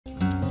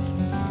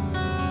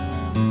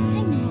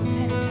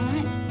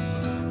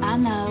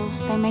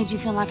made you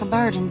feel like a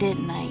burden,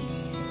 didn't they?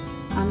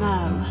 I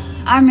know.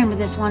 I remember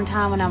this one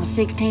time when I was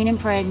 16 and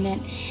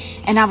pregnant,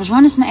 and I was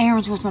running some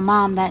errands with my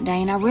mom that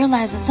day, and I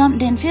realized that something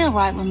didn't feel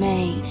right with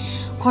me.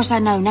 Of course, I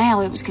know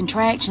now it was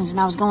contractions, and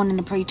I was going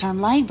into preterm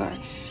labor.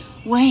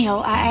 Well,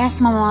 I asked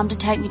my mom to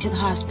take me to the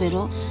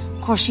hospital.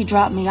 Of course, she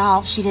dropped me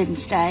off. She didn't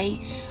stay.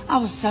 I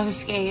was so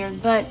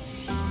scared, but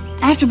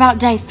after about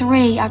day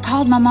 3, I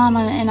called my mama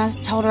and I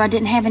told her I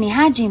didn't have any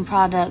hygiene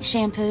products,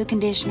 shampoo,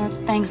 conditioner,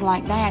 things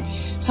like that.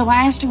 So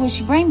I asked her, would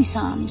she bring me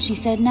some? She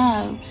said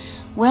no.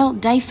 Well,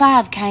 day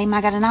 5 came.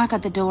 I got a knock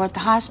at the door at the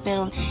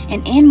hospital,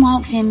 and in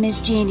walks in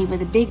Miss Jenny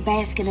with a big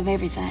basket of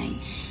everything.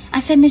 I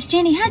said, Miss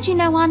Jenny, how'd you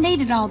know I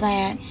needed all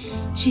that?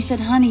 She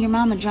said, honey, your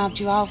mama dropped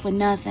you off with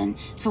nothing,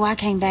 so I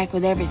came back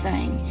with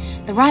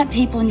everything. The right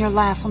people in your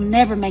life will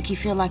never make you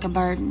feel like a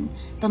burden.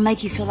 They'll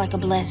make you feel like a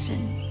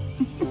blessing.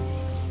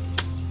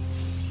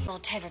 Well,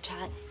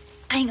 Tater-tot,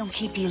 I ain't gonna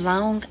keep you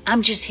long.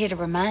 I'm just here to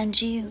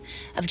remind you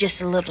of just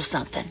a little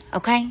something,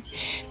 okay?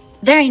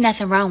 There ain't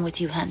nothing wrong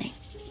with you, honey.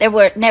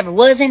 There never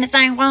was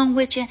anything wrong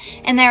with you,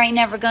 and there ain't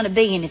never gonna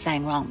be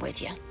anything wrong with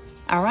you.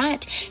 All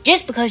right?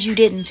 Just because you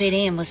didn't fit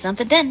in with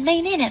something doesn't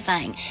mean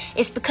anything.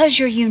 It's because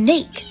you're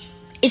unique.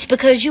 It's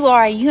because you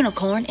are a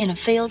unicorn in a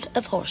field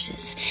of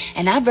horses.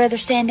 And I'd rather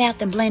stand out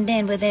than blend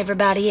in with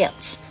everybody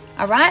else.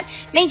 All right?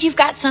 Means you've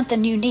got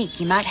something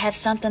unique. You might have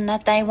something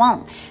that they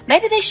won't.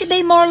 Maybe they should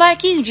be more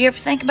like you. Do you ever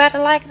think about it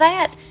like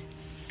that?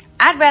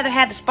 I'd rather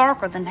have the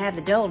sparkle than have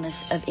the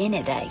dullness of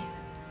any day.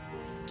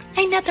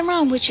 Ain't nothing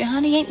wrong with you,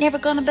 honey. Ain't never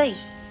gonna be.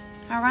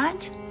 All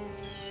right?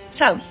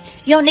 So,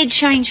 you don't need to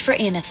change for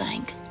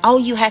anything. All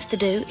you have to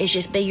do is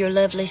just be your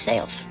lovely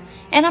self.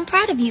 And I'm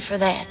proud of you for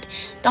that.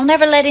 Don't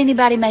ever let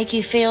anybody make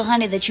you feel,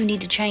 honey, that you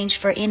need to change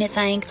for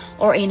anything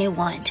or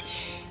anyone.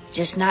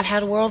 Just not how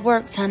the world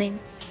works, honey.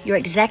 You're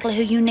exactly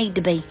who you need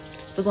to be.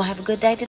 We're going to have a good day today.